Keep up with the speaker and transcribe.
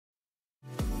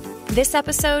This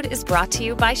episode is brought to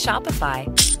you by Shopify.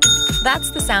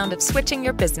 That's the sound of switching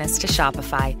your business to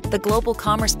Shopify, the global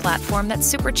commerce platform that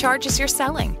supercharges your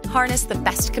selling. Harness the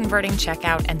best converting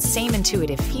checkout and same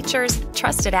intuitive features,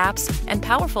 trusted apps, and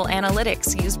powerful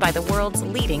analytics used by the world's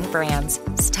leading brands.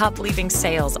 Stop leaving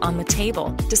sales on the table.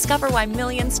 Discover why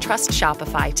millions trust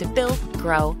Shopify to build,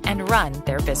 grow, and run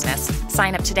their business.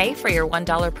 Sign up today for your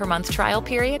 $1 per month trial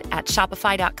period at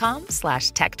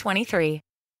shopify.com/tech23.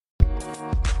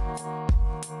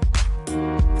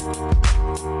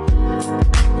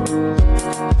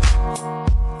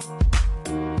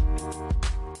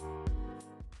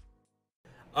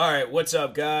 Alright, what's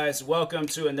up guys? Welcome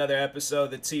to another episode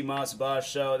of the TMossBoss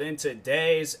Show. In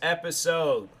today's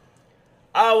episode,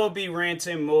 I will be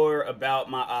ranting more about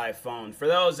my iPhone. For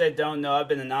those that don't know, I've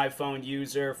been an iPhone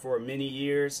user for many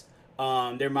years.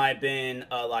 There might have been,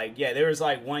 there was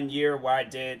like 1 year where I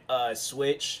did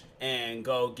switch and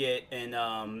go get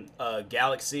an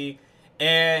Galaxy.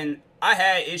 And I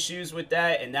had issues with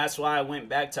that, and that's why I went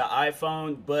back to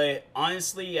iPhone. But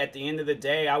honestly, at the end of the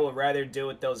day, I would rather deal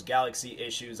with those Galaxy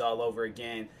issues all over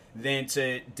again than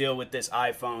to deal with this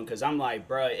iPhone. Because I'm like,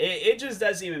 bro, it just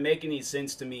doesn't even make any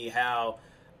sense to me how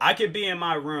I could be in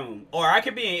my room, or I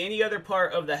could be in any other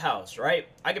part of the house, right?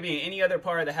 I could be in any other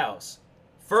part of the house,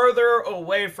 further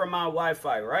away from my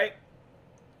Wi-Fi, right?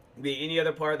 Be any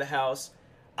other part of the house.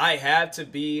 I have to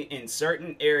be in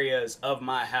certain areas of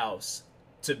my house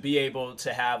to be able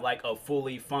to have like a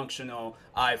fully functional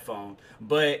iPhone.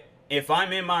 But if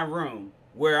I'm in my room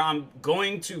where I'm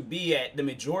going to be at the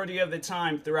majority of the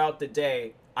time throughout the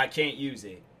day, I can't use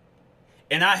it.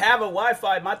 And I have a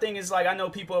Wi-Fi. My thing is, like, I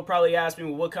know people will probably ask me,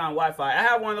 well, what kind of Wi-Fi? I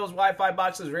have one of those Wi-Fi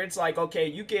boxes where it's like, okay,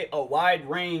 you get a wide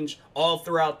range all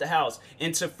throughout the house.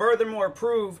 And to furthermore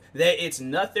prove that it's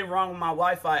nothing wrong with my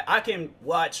Wi-Fi, I can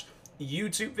watch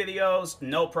YouTube videos,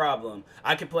 no problem.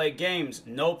 I can play games,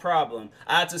 no problem.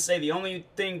 I have to say the only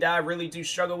thing that I really do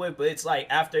struggle with, but it's like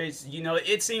after it's, you know,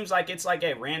 it seems like it's like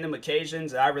at random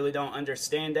occasions that I really don't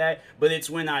understand that, but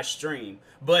it's when I stream.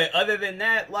 But other than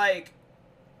that, like,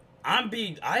 I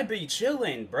be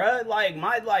chilling, bruh. Like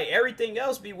everything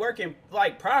else be working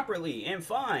like properly and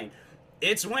fine.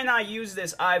 It's when I use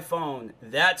this iPhone,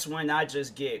 that's when I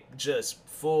just get just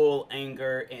full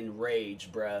anger and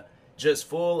rage, bruh. Just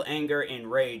full anger and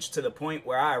rage to the point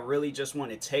where I really just want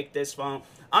to take this phone.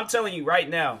 I'm telling you right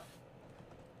now,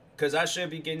 because I should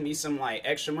be getting me some like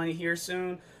extra money here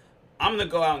soon, I'm going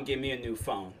to go out and get me a new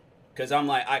phone. Because I'm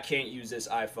like, I can't use this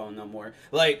iPhone no more.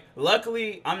 Like,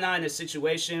 luckily, I'm not in a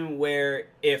situation where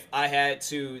if I had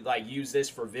to like use this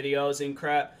for videos and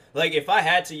crap, like if I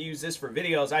had to use this for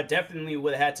videos, I definitely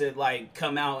would have had to like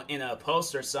come out in a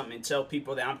post or something and tell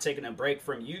people that I'm taking a break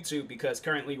from YouTube, because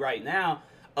currently right now,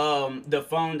 the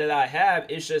phone that I have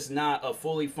is just not a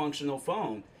fully functional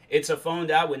phone. It's a phone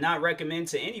that I would not recommend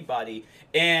to anybody.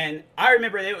 And I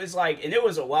remember it was like, and it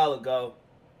was a while ago,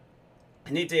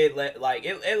 and it did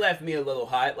it left me a little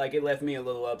hot, like it left me a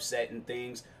little upset and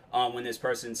things when this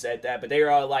person said that. But they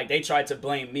were all like, they tried to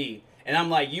blame me. And I'm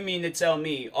like, you mean to tell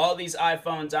me all these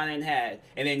iPhones I done had,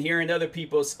 and then hearing other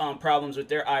people's problems with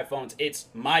their iPhones, it's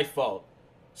my fault?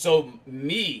 So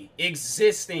me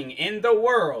existing in the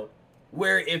world,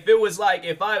 where if it was like,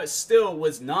 if I still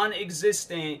was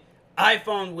non-existent,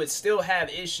 iPhone would still have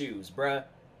issues, bruh.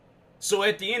 So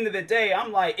at the end of the day,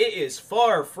 I'm like, it is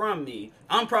far from me.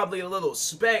 I'm probably a little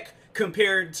speck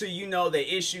compared to, you know,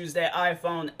 the issues that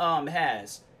iPhone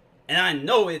has. And I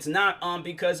know it's not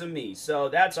because of me. So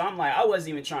that's, I'm like, I wasn't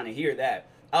even trying to hear that.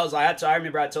 I was like, I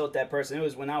remember I told that person, it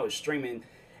was when I was streaming,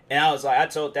 and I was like, I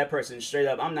told that person straight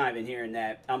up, I'm not even hearing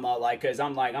that. I'm all like, because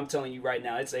I'm like, I'm telling you right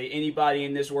now, it's anybody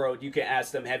in this world, you can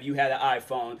ask them, have you had an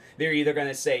iPhone? They're either going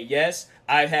to say, yes,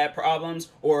 I've had problems,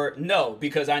 or no,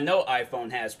 because I know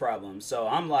iPhone has problems. So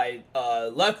I'm like,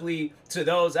 luckily to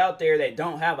those out there that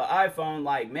don't have an iPhone,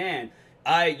 like, man,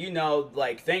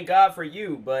 thank God for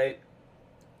you. But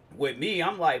with me,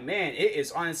 I'm like, man, it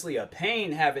is honestly a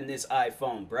pain having this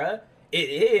iPhone, bruh. It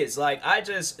is, like, I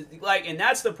just, like, and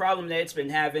that's the problem that it's been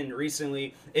having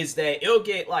recently, is that it'll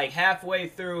get, like, halfway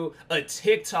through a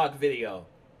TikTok video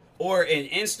or an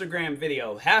Instagram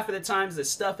video. Half of the times the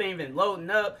stuff ain't even loading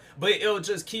up, but it'll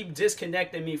just keep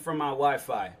disconnecting me from my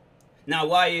Wi-Fi. Now,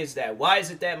 why is that? Why is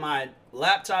it that my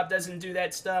laptop doesn't do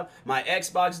that stuff? My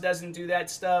Xbox doesn't do that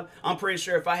stuff? I'm pretty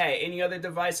sure if I had any other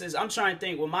devices, I'm trying to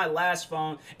think with my last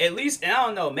phone, at least, and I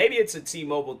don't know, maybe it's a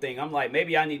T-Mobile thing. I'm like,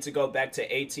 maybe I need to go back to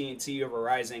AT&T or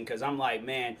Verizon, because I'm like,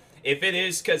 man, if it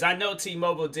is, because I know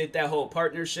T-Mobile did that whole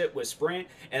partnership with Sprint,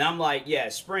 and I'm like, yeah,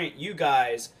 Sprint, you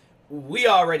guys we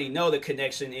already know the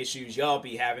connection issues y'all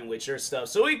be having with your stuff.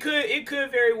 So it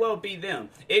could very well be them.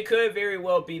 It could very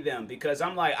well be them, because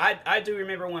I'm like, I do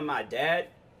remember when my dad,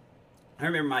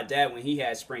 when he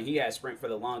had Sprint for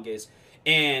the longest.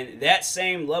 And that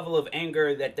same level of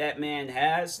anger that man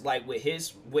has, like with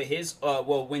his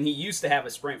when he used to have a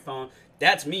Sprint phone,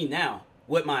 that's me now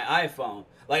with my iPhone.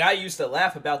 Like, I used to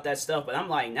laugh about that stuff, but I'm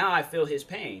like, now I feel his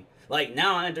pain. Like,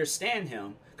 now I understand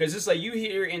him. Because it's like, you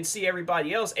hear and see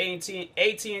everybody else,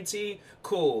 AT&T,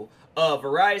 cool.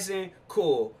 Verizon,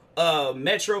 cool.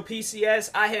 Metro PCS,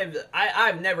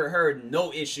 I've never heard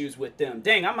no issues with them.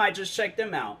 Dang, I might just check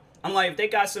them out. I'm like, if they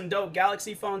got some dope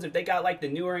Galaxy phones, if they got like the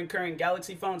newer and current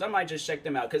Galaxy phones, I might just check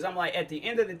them out. Because I'm like, at the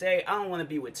end of the day, I don't want to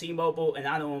be with T-Mobile, and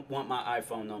I don't want my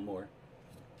iPhone no more.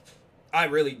 I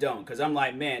really don't, because I'm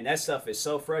like, man, that stuff is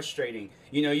so frustrating.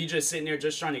 You know, you just sitting there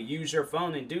just trying to use your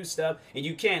phone and do stuff, and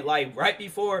you can't. Like, right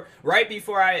before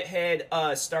I had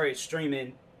started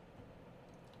streaming,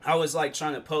 I was like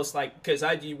trying to post, like, because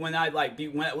when I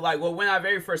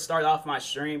very first started off my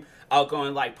stream, I'll go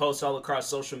and like post all across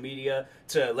social media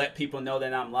to let people know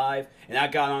that I'm live. And I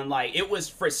got on, like, it was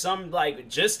for some, like,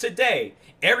 just today,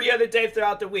 every other day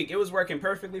throughout the week, it was working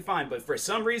perfectly fine. But for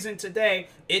some reason today,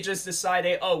 it just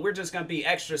decided, oh, we're just going to be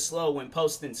extra slow when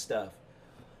posting stuff.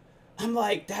 I'm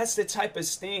like, that's the type of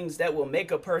things that will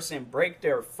make a person break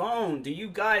their phone. Do you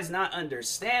guys not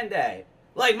understand that?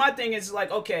 Like, my thing is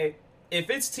like, okay, if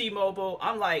it's T-Mobile,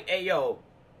 I'm like, hey, yo,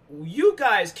 you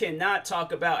guys cannot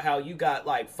talk about how you got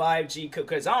like 5G,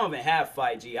 because I don't even have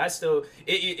 5G.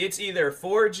 It's either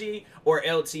 4G or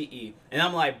LTE. And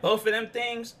I'm like, both of them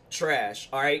things, trash.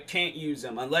 All right, can't use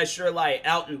them unless you're like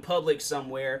out in public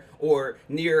somewhere or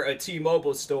near a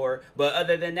T-Mobile store. But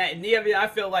other than that, I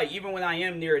feel like even when I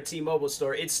am near a T-Mobile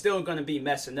store, it's still going to be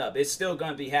messing up. It's still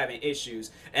going to be having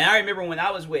issues. And I remember when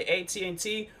I was with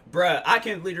AT&T, bruh, I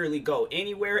can literally go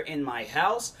anywhere in my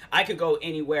house. I could go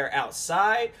anywhere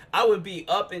outside. I would be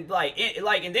up and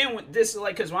and then this is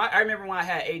like, because I remember when I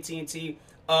had AT&T,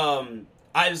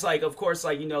 I was like, of course,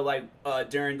 like, you know, like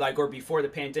during like or before the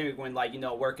pandemic, when like, you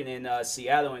know, working in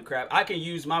Seattle and crap, I can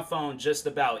use my phone just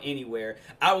about anywhere.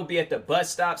 I would be at the bus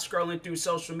stop scrolling through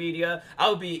social media. I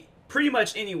would be pretty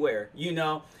much anywhere, you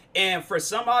know. And for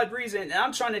some odd reason, and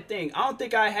I'm trying to think, I don't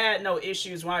think I had no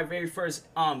issues when I very first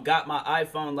got my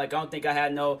iPhone. Like, I don't think I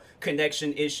had no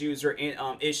connection issues or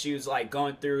issues like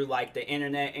going through like the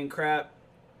internet and crap.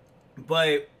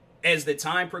 But as the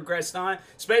time progressed on,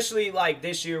 especially like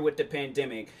this year with the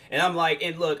pandemic, and I'm like,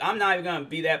 and look, I'm not even gonna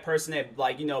be that person that,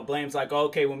 like, you know, blames like, oh,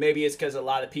 okay, well, maybe it's because a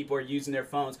lot of people are using their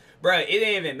phones. Bruh, it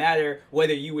didn't even matter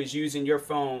whether you was using your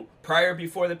phone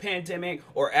before the pandemic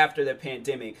or after the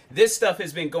pandemic. This stuff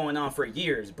has been going on for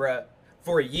years, bruh,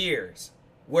 for years,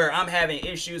 where I'm having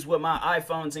issues with my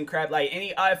iPhones and crap. Like,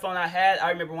 any iPhone I had,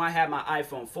 I remember when I had my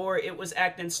iPhone 4, it was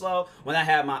acting slow. When I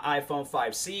had my iPhone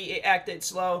 5C, it acted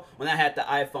slow. When I had the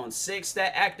iPhone 6,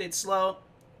 that acted slow.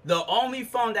 The only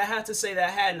phone that I have to say that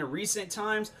I had in the recent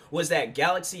times was that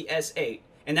Galaxy S8.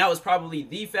 And that was probably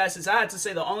the fastest. I had to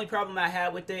say the only problem I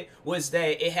had with it was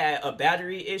that it had a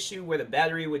battery issue where the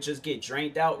battery would just get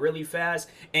drained out really fast.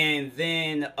 And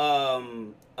then,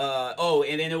 and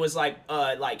then it was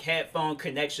like headphone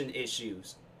connection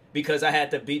issues, because I had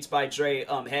the Beats by Dre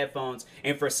headphones,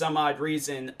 and for some odd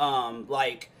reason,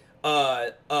 like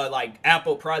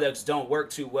Apple products don't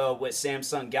work too well with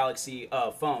Samsung Galaxy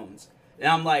phones. And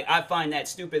I'm like, I find that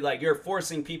stupid. Like, you're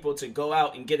forcing people to go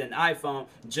out and get an iPhone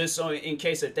just so in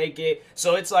case that they get.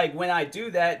 So it's like, when I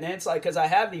do that, then it's like, because I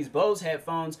have these Bose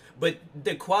headphones, but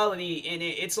the quality in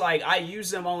it, it's like I use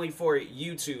them only for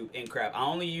YouTube and crap. I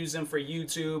only use them for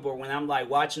YouTube, or when I'm like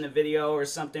watching a video or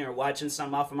something, or watching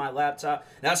something off of my laptop.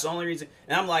 That's the only reason.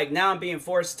 And I'm like, now I'm being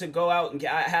forced to go out and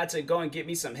I had to go and get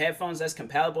me some headphones that's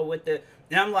compatible with it.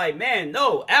 And I'm like, man,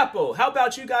 no, Apple, how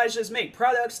about you guys just make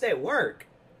products that work?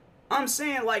 I'm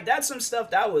saying, like, that's some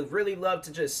stuff that I would really love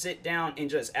to just sit down and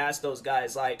just ask those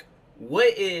guys, like,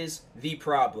 what is the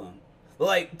problem?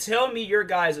 Like, tell me your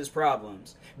guys'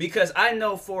 problems. Because I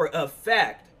know for a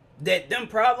fact that them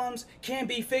problems can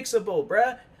be fixable,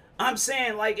 bruh. I'm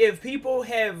saying, like, if people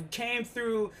have came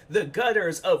through the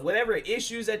gutters of whatever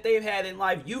issues that they've had in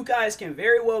life, you guys can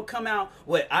very well come out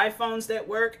with iPhones that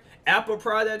work, Apple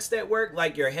products that work,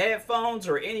 like your headphones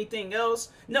or anything else.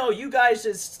 No, you guys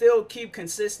just still keep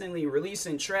consistently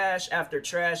releasing trash after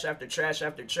trash after trash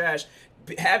after trash,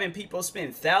 having people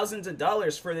spend thousands of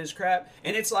dollars for this crap,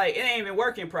 and it's like, it ain't even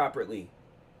working properly.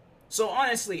 So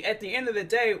honestly, at the end of the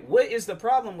day, what is the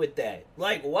problem with that?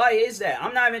 Like, why is that?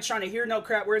 I'm not even trying to hear no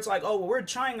crap where it's like, oh, well, we're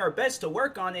trying our best to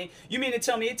work on it. You mean to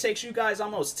tell me it takes you guys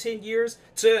almost 10 years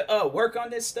to work on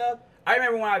this stuff? I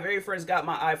remember when I very first got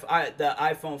the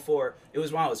iPhone 4. It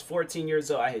was when I was 14 years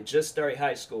old. I had just started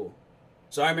high school.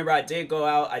 So I remember I did go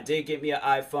out. I did get me an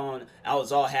iPhone. I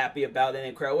was all happy about it.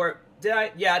 And crap. Or did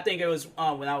I? Yeah, I think it was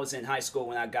when I was in high school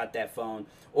when I got that phone.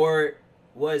 Or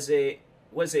was it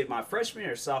my freshman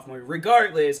or sophomore?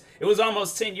 Regardless, it was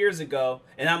almost 10 years ago.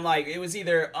 And I'm like, it was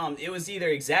either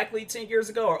exactly 10 years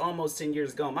ago or almost 10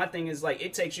 years ago. My thing is like,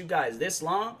 it takes you guys this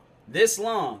long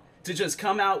to just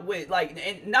come out with, like,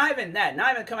 and not even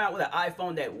come out with an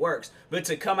iPhone that works, but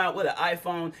to come out with an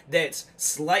iPhone that's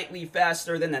slightly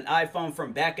faster than an iPhone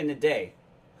from back in the day.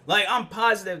 Like, I'm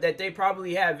positive that they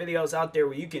probably have videos out there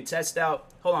where you can test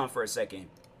out. Hold on for a second.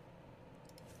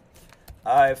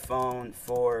 iPhone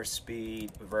 4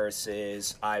 speed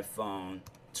versus iPhone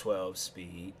 12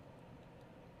 speed.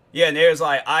 Yeah, and there's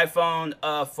like iPhone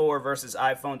 4 versus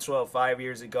iPhone 12 5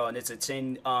 years ago, and it's a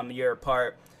 10 year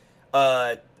apart.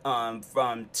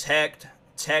 From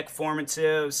tech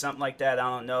formative, something like that, I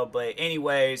don't know. But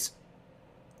anyways,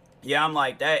 yeah, I'm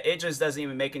like that. It just doesn't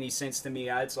even make any sense to me.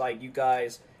 It's like, you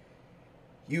guys,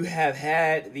 you have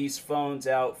had these phones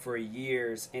out for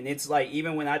years, and it's like,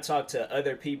 even when I talk to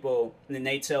other people and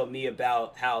they tell me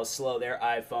about how slow their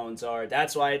iPhones are,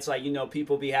 that's why it's like,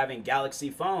 people be having Galaxy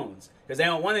phones because they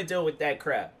don't want to deal with that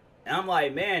crap. And I'm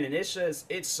like, man, and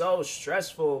it's so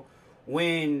stressful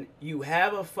when you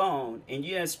have a phone and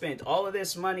you have spent all of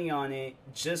this money on it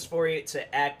just for it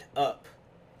to act up.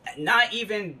 Not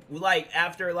even like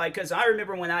after, like, because I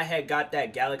remember when I had got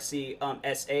that Galaxy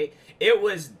S8, it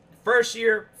was first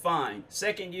year fine,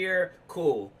 second year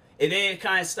cool, and then it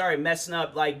kind of started messing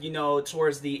up, like,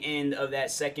 towards the end of that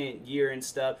second year and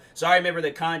stuff. So I remember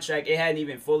the contract, it hadn't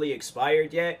even fully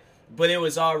expired yet, but it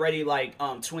was already like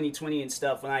 2020 and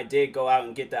stuff when I did go out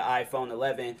and get the iPhone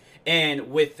 11.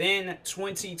 And within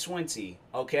 2020,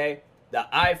 okay, the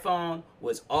iPhone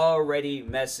was already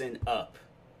messing up.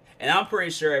 And I'm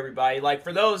pretty sure everybody, like,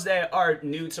 for those that are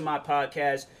new to my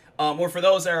podcast, or for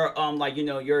those that are, like,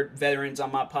 you're veterans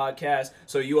on my podcast,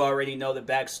 so you already know the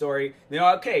backstory,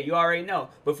 okay, you already know.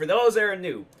 But for those that are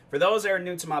new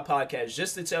to my podcast,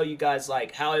 just to tell you guys,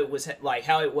 like, how it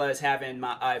was having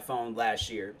my iPhone last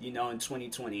year, in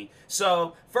 2020.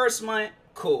 So, first month,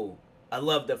 cool. I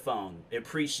love the phone.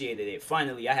 Appreciated it.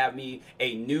 Finally, I have me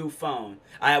a new phone.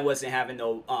 I wasn't having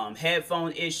no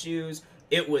headphone issues.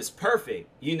 It was perfect,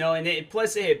 and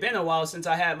plus it had been a while since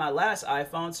I had my last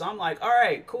iPhone, so I'm like, all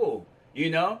right, cool,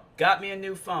 got me a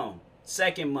new phone.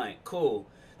 Second month, cool.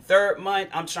 Third month,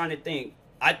 I'm trying to think.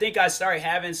 I think I started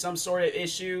having some sort of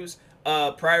issues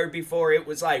before it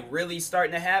was like really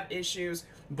starting to have issues,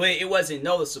 but it wasn't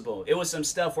noticeable. It was some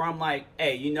stuff where I'm like,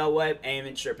 hey, you know what? I ain't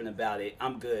even tripping about it.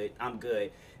 I'm good.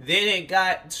 Then it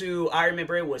got to, I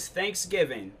remember it was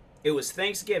Thanksgiving.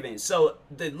 So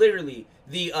literally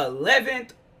the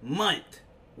 11th month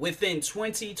within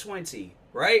 2020,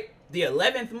 right? The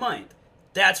 11th month,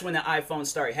 that's when the iPhone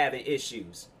started having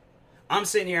issues. I'm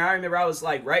sitting here, I remember I was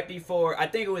like right before, I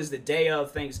think it was the day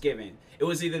of Thanksgiving. It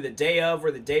was either the day of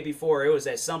or the day before. It was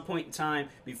at some point in time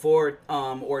before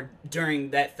or during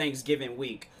that Thanksgiving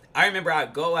week. I remember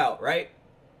I'd go out, right?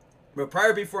 But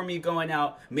prior before me going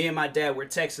out, me and my dad were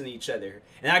texting each other.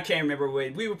 And I can't remember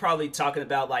what, we were probably talking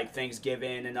about like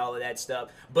Thanksgiving and all of that stuff.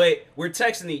 But we're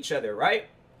texting each other, right?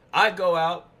 I'd go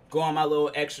out, go on my little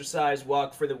exercise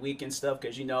walk for the week and stuff.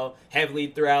 Because, heavily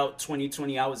throughout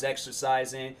 2020, I was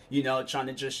exercising, trying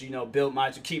to just,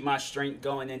 keep my strength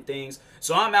going and things.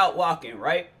 So I'm out walking,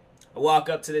 right? I walk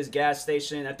up to this gas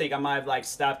station. I think I might have like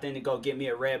stopped in to go get me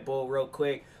a Red Bull real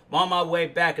quick. I'm on my way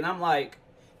back and I'm like,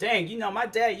 dang, my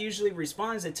dad usually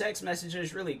responds to text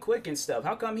messages really quick and stuff.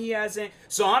 How come he hasn't?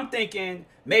 So I'm thinking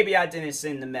maybe I didn't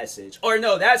send the message. Or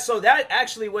no, that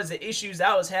actually was the issues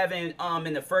I was having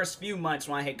in the first few months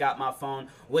when I had got my phone,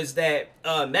 was that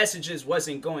messages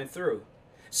wasn't going through.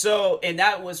 So, and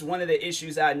that was one of the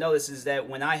issues I noticed, is that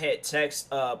when I had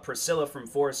text Priscilla from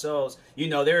Four Souls,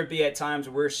 there would be at times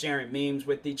where we're sharing memes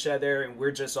with each other and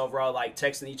we're just overall like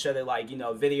texting each other like,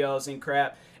 videos and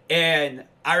crap. And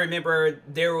I remember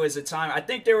there was a time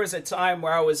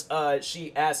where I was,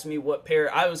 she asked me what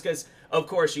pair I was, because of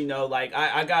course, like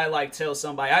I gotta like tell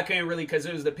somebody. I couldn't really, because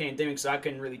it was the pandemic, so I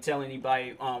couldn't really tell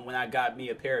anybody when I got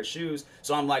me a pair of shoes.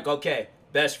 So I'm like, okay,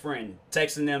 best friend,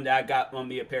 texting them that I got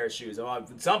me a pair of shoes.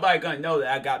 Somebody gonna know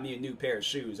that I got me a new pair of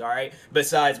shoes, all right,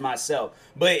 besides myself.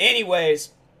 But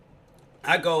anyways,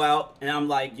 I go out and I'm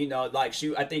like, like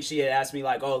I think she had asked me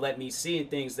like, oh, let me see and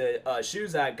things, the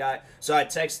shoes I got. So I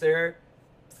text her,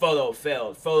 photos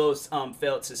failed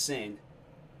to send.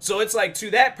 So it's like,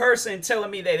 to that person telling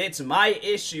me that it's my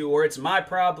issue or it's my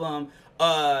problem,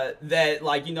 that,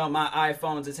 like, you know, my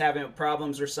iPhones is having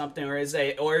problems or something, or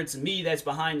it's me that's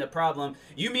behind the problem.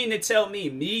 You mean to tell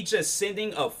me just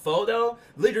sending a photo?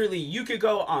 Literally, you could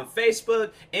go on Facebook,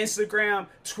 Instagram,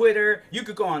 Twitter, you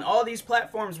could go on all these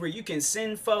platforms where you can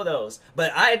send photos,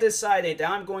 but I decided that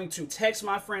I'm going to text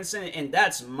my friend, send it, and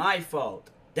that's my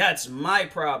fault. That's my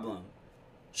problem.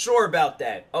 Sure about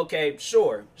that. Okay,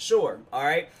 sure. All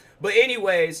right. But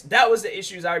anyways, that was the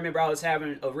issues I remember I was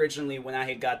having originally when I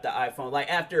had got the iPhone. Like,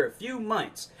 after a few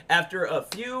months.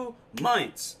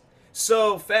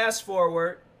 So fast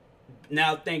forward,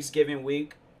 now Thanksgiving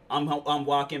week, I'm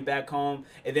walking back home,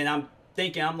 and then I'm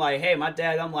thinking, I'm like, hey, my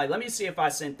dad, I'm like, let me see if I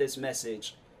sent this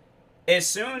message. As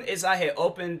soon as I had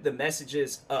opened the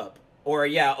messages up,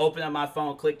 opened up my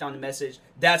phone, clicked on the message,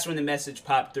 that's when the message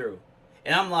popped through.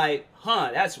 And I'm like,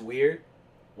 that's weird.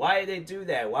 Why did they do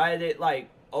that? Why did it, like,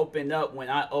 open up when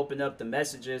I opened up the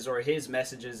messages or his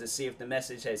messages to see if the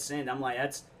message had sent? I'm like,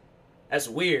 that's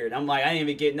weird. I'm like, I didn't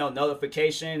even get no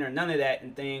notification or none of that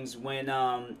and things when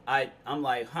I'm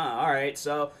like, all right.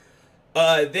 So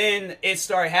then it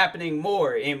started happening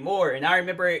more and more. And I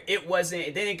remember then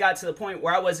it got to the point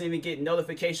where I wasn't even getting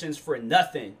notifications for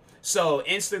nothing. So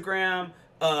Instagram,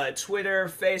 Twitter,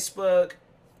 Facebook,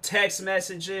 text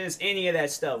messages, any of that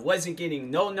stuff, wasn't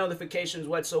getting no notifications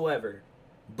whatsoever.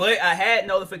 But I had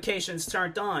notifications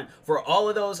turned on for all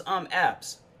of those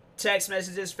apps. Text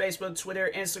messages, Facebook,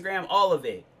 Twitter, Instagram, all of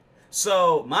it.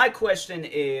 So my question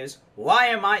is, why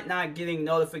am I not getting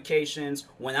notifications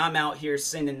when I'm out here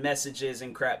sending messages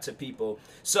and crap to people?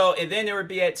 So, and then there would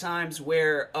be at times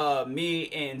where me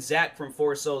and Zach from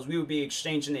Four Souls, we would be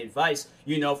exchanging advice,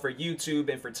 you know, for YouTube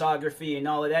and photography and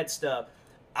all of that stuff.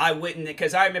 I wouldn't,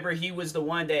 because I remember he was the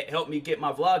one that helped me get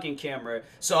my vlogging camera.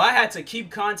 So I had to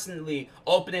keep constantly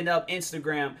opening up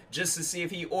Instagram just to see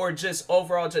if or just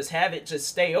overall just have it just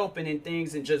stay open and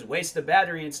things and just waste the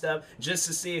battery and stuff just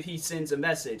to see if he sends a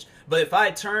message. But if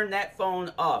I turn that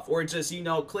phone off or just, you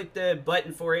know, click the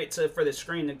button for the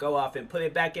screen to go off and put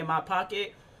it back in my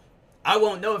pocket, I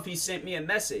won't know if he sent me a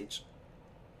message.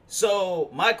 So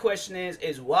my question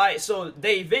is why? So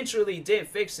they eventually did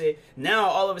fix it. Now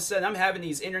all of a sudden I'm having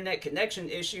these internet connection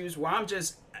issues where I'm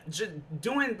just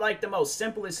doing like the most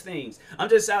simplest things. I'm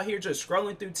just out here just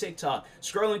scrolling through TikTok,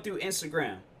 scrolling through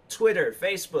Instagram, Twitter,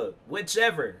 Facebook,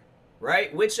 whichever,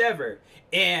 right? Whichever.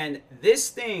 And this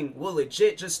thing will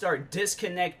legit just start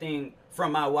disconnecting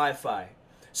from my Wi-Fi.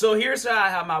 So here's how I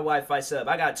have my Wi-Fi set up.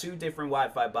 I got two different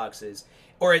Wi-Fi boxes.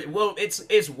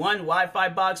 It's one Wi-Fi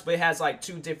box, but it has like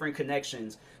two different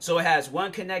connections. So it has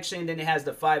one connection, then it has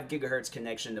the 5 gigahertz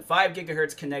connection. The 5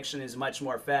 gigahertz connection is much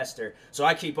more faster. So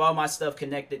I keep all my stuff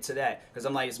connected to that because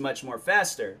I'm like, it's much more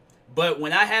faster. But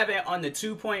when I have it on the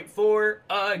 2.4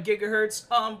 gigahertz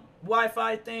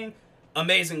Wi-Fi thing,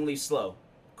 amazingly slow.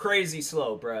 Crazy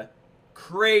slow, bruh.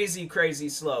 Crazy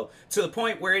slow. To the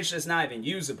point where it's just not even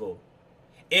usable.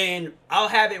 And I'll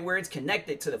have it where it's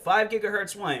connected to the 5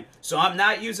 gigahertz one. So I'm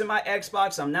not using my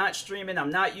Xbox. I'm not streaming. I'm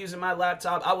not using my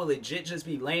laptop. I will legit just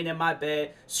be laying in my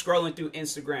bed, scrolling through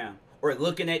Instagram or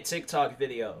looking at TikTok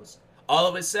videos. All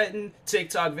of a sudden,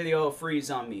 TikTok video will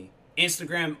freeze on me.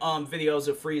 Instagram videos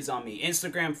will freeze on me.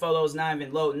 Instagram photos not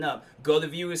even loading up. Go to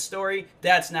view a story.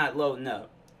 That's not loading up.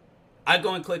 I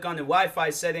go and click on the Wi-Fi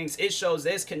settings. It shows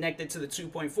that it's connected to the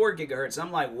 2.4 gigahertz.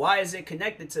 I'm like, why is it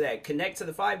connected to that? Connect to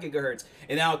the 5 gigahertz.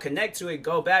 And then I'll connect to it,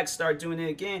 go back, start doing it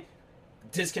again.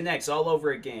 Disconnects all over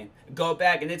again. Go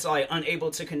back, and it's like unable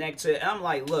to connect to it. And I'm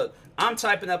like, look, I'm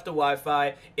typing up the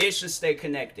Wi-Fi. It should stay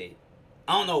connected.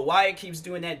 I don't know why it keeps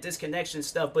doing that disconnection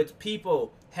stuff, but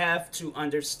people have to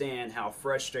understand how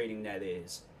frustrating that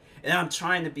is. And I'm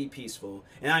trying to be peaceful,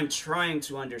 and I'm trying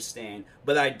to understand,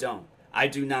 but I don't. I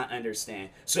do not understand.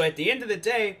 So at the end of the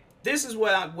day, this is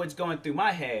what's going through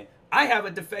my head. I have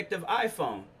a defective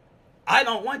iPhone. I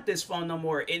don't want this phone no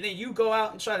more. And then you go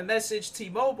out and try to message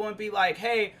T-Mobile and be like,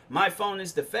 hey, my phone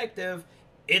is defective.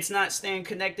 It's not staying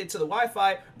connected to the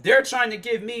Wi-Fi. They're trying to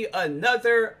give me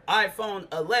another iPhone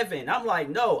 11. I'm like,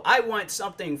 no, I want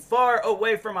something far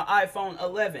away from an iPhone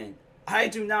 11. I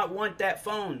do not want that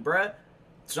phone, bruh.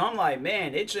 So I'm like,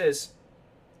 man, it's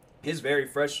very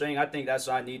frustrating. I think that's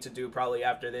what I need to do probably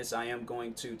after this. I am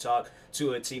going to talk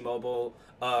to a T-Mobile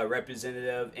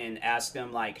representative and ask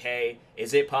them, like, hey,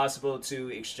 is it possible to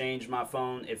exchange my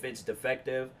phone if it's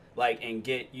defective, like, and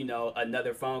get, you know,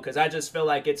 another phone? Because I just feel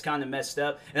like it's kind of messed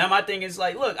up. And my thing is,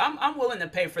 like, look, I'm willing to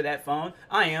pay for that phone.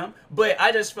 I am. But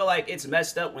I just feel like it's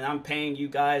messed up when I'm paying you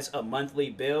guys a monthly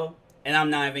bill and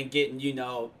I'm not even getting, you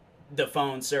know, the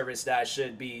phone service that I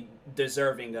should be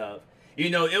deserving of. You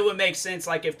know, it would make sense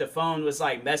like if the phone was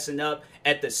like messing up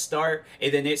at the start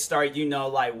and then it started, you know,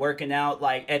 like working out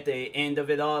like at the end of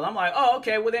it all. I'm like, oh,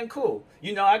 okay, well then cool.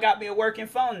 You know, I got me a working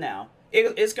phone now.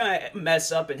 It's gonna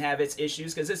mess up and have its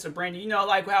issues because it's a brand new, you know,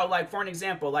 like how, like for an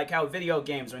example, like how video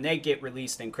games when they get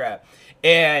released and crap,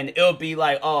 and it'll be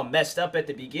like all messed up at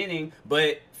the beginning,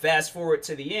 but fast forward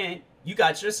to the end, you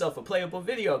got yourself a playable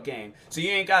video game. So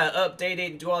you ain't gotta update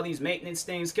it and do all these maintenance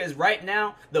things, because right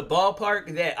now the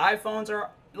ballpark that iPhones are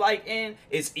like in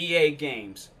is EA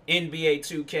games, NBA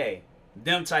 2K.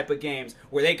 Them type of games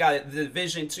where they got the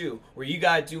Division 2, where you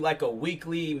gotta do like a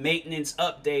weekly maintenance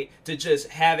update to just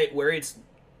have it where it's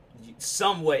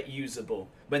somewhat usable,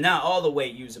 but not all the way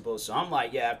usable. So I'm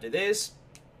like, yeah, after this,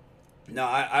 no,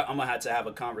 I'm gonna have to have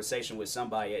a conversation with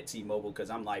somebody at T-Mobile, because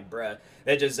I'm like, bruh,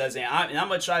 that just doesn't. And I'm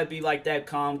gonna try to be like that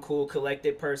calm, cool,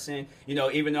 collected person, you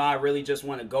know, even though I really just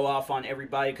want to go off on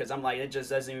everybody, because I'm like, it just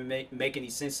doesn't even make any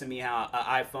sense to me how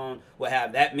an iPhone will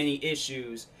have that many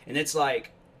issues. And it's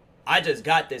like, I just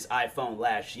got this iPhone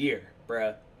last year,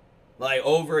 bruh. Like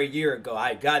over a year ago.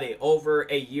 I got it over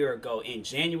a year ago in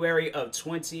January of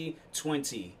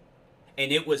 2020.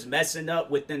 And it was messing up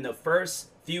within the first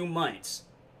few months.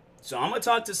 So I'm going to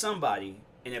talk to somebody.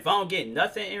 And if I don't get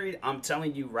nothing, I'm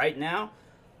telling you right now,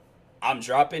 I'm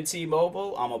dropping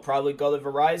T-Mobile. I'm going to probably go to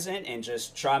Verizon and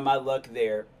just try my luck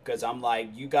there. Because I'm like,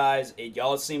 you guys,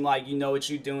 y'all seem like you know what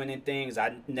you're doing and things.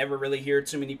 I never really hear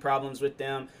too many problems with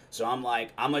them. So I'm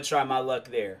like, I'm going to try my luck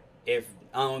there. If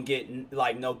I don't get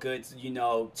like no good, you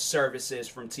know, services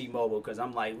from T-Mobile. Because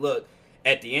I'm like, look,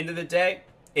 at the end of the day,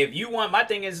 if you want, my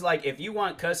thing is like, if you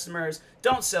want customers,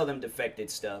 don't sell them defective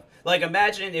stuff. Like,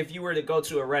 imagine if you were to go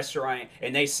to a restaurant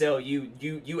and they sell you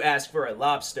ask for a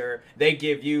lobster, they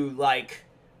give you like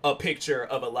a picture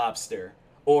of a lobster,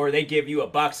 or they give you a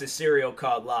box of cereal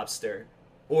called lobster,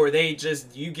 or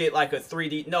you get like a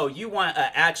 3D. No, you want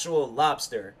an actual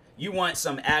lobster. You want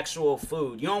some actual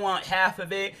food. You don't want half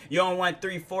of it. You don't want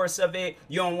 3/4 of it.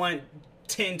 You don't want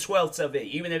 10/12 of it,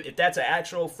 even if that's an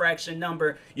actual fraction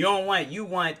number. You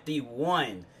want the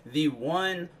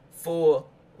one full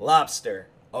lobster.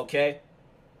 Okay,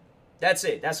 that's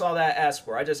it. That's all that I asked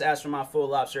for. I just asked for my full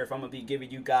lobster if I'm gonna be giving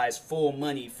you guys full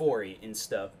money for it and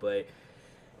stuff. But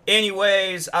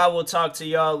anyways, I will talk to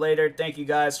y'all later. Thank you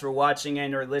guys for watching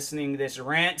and or listening to this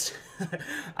rant.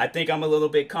 I think I'm a little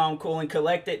bit calm, cool, and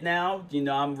collected now. You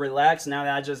know, I'm relaxed now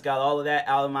that I just got all of that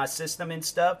out of my system and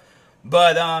stuff.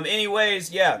 But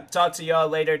anyways, yeah, talk to y'all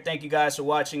later. Thank you guys for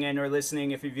watching and or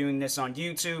listening. If you're viewing this on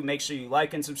YouTube, make sure you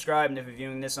like and subscribe. And if you're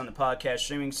viewing this on the podcast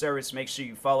streaming service, make sure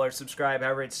you follow or subscribe,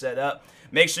 however it's set up.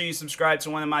 Make sure you subscribe to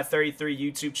one of my 33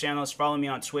 YouTube channels. Follow me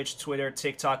on Twitch, Twitter,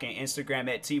 TikTok, and Instagram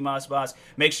at TMossBoss.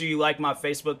 Make sure you like my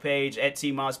Facebook page at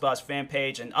TMossBoss fan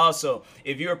page. And also,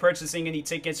 if you are purchasing any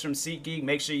tickets from SeatGeek,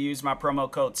 make sure you use my promo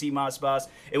code TMossBoss.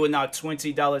 It will knock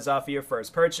 $20 off of your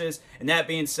first purchase. And that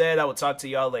being said, I will talk to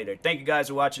y'all later. Thank you guys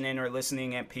for watching and or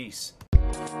listening, and peace.